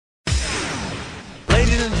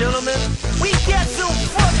Ladies and gentlemen, we got some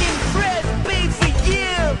fucking bread made for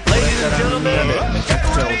you. Ladies and gentlemen, I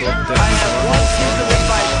have one piece of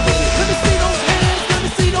advice for you. Let me see those hands, let me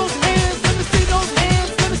see those hands, let me see those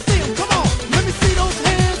hands, let me see them, come on. Let me see those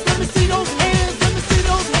hands, let me see those hands, let me see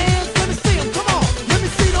those hands, let me see them, come on. Let me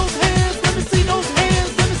see those hands, let me see those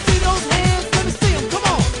hands, let me see those hands, let me see them, come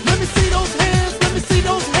on. Let me see those hands, let me see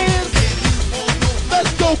those hands.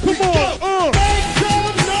 Let's go, come on.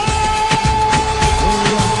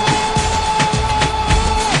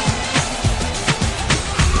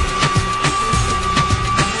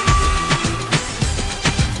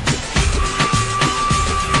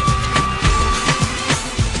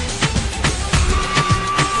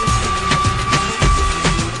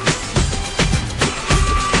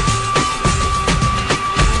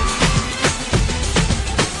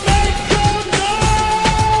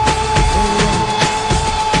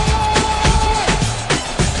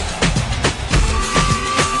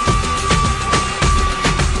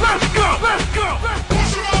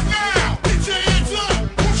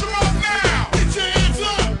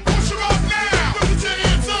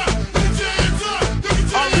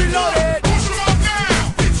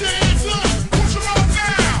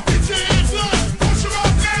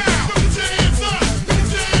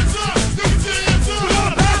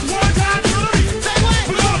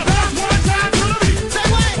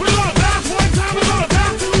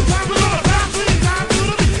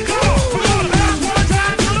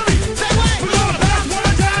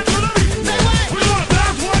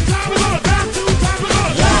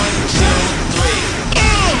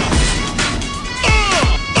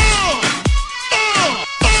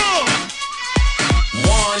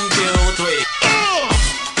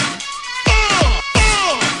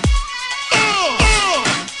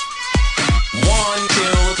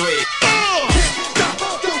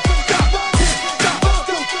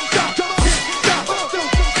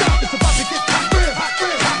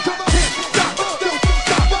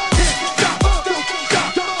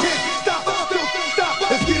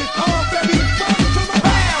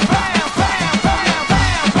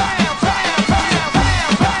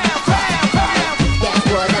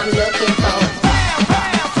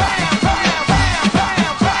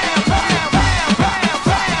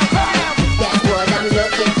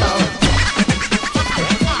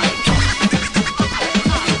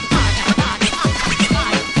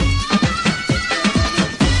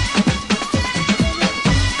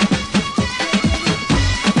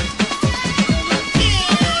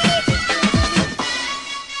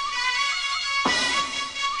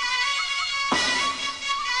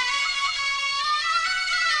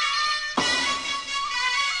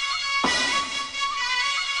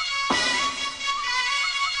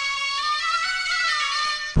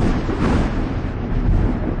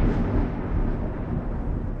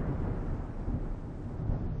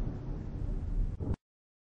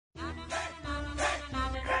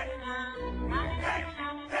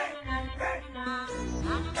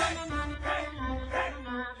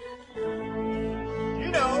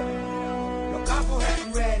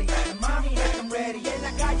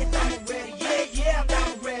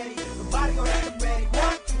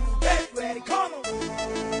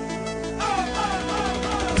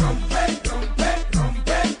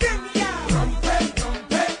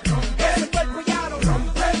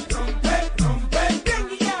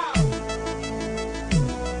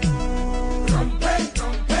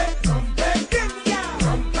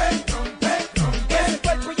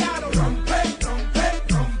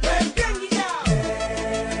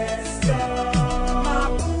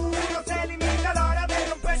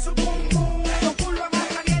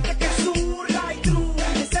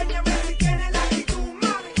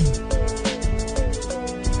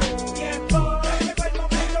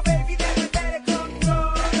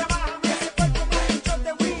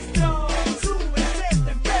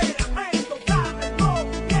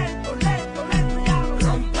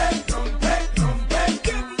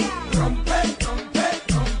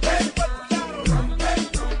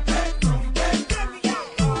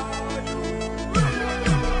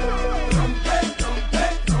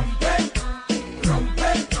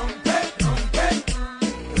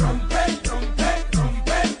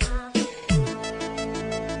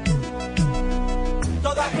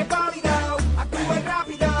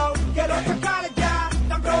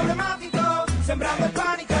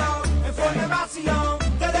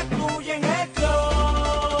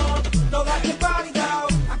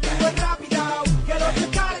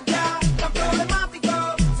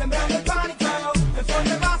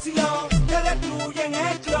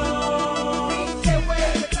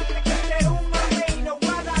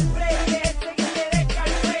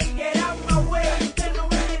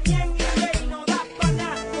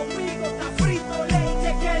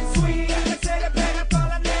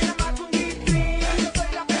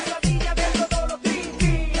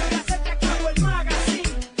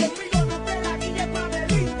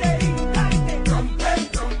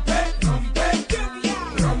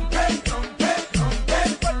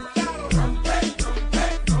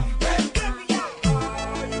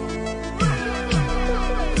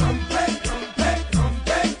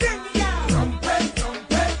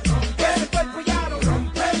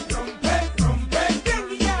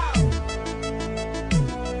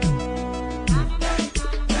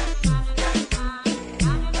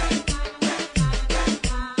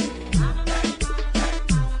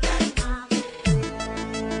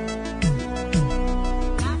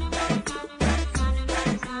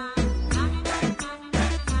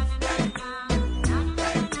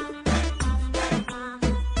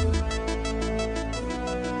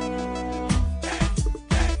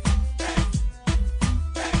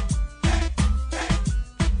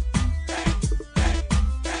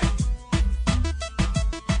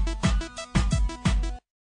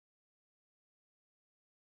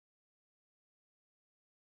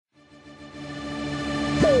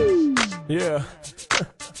 Yeah.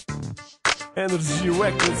 Energy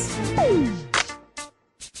Records,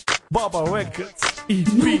 Baba Records,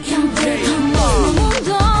 EPK.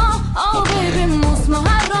 Oh baby, mos më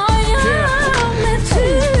harroja me ty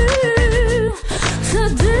të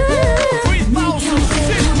dy. Mos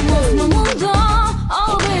më mundo,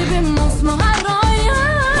 oh baby, mos më harroja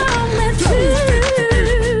me ty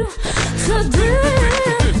të dy.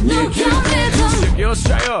 Nuk jam vetëm. Kjo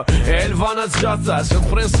qajo, Elvana gjata, që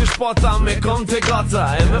t'pren si shpata me kom të gata.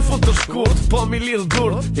 E me fut të shkurt, po mi lidh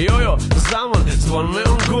durt. Jo, zamën, s'bon me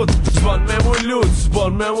unë gut, s'bon me mu lut,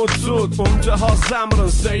 s'bon me mu cut. Unë që ha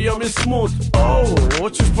zemrën, se jom i smut.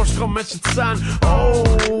 Qysh po shko me që t'sen.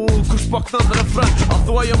 Kush po këtën të refren. A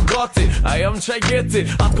thua jom gati, a jom qaj geti.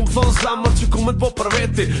 Atë kum thonë zemrë që ku me t'bo për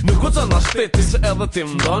veti. Nuk u të nga shteti, se edhe ti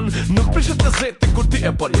m'don. Nuk prishet e zeti, kur ti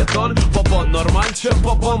e përjeton. Po bon normal që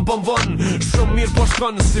po bon. Shumë mirë po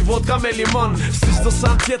shkon, si vodka me limon. Si shto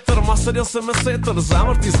san tjetër, ma serjo se me setër.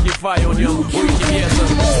 Zemër ti s'ki faj, unë jom ujki vjetër.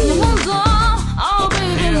 Mos më mundo, oh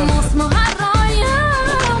baby, mos më harroja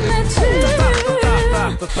me ty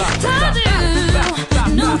të dy.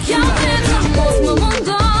 Nuk jam vetëm. Mos më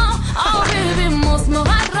mundo, oh baby, mos më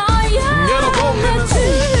harroja me ty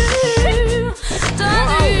të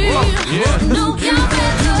dy. Nuk jam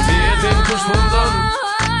vetëm. Ti e din kush mundon,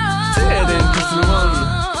 ti e din kush lumon,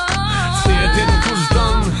 ti e din kush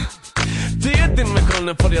don, ti e din me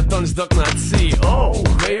kone përjeton qdo knatësi.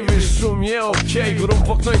 Baby, shumë je okej. Kur unë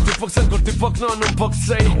po knoj, ti po kësen, kur ti po knon, unë po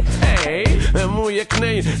kësej. E mu je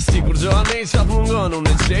knej, si kur gjo anej, qatë mungon,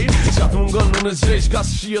 unë e gjej. Qatë mungon, unë e gjej, qka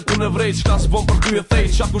s'qiet, unë e vrej. Qka s'bon për ty e thej,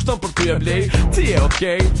 qa kushton për ty e blej. Ti e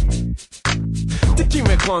okej, ti ki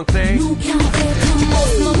me kon knej. Nuk jam vetëm.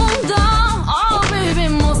 Mos më mundo, oh baby,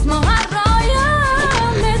 mos më harroja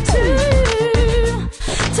me ty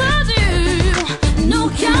të dy.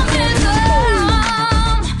 Nuk jam vetëm.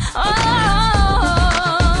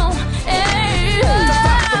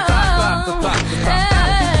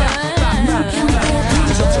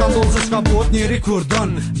 Gjithë shka ndodhë, gjithë shka bot njeri kur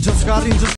dën. Gjithë shka rinë,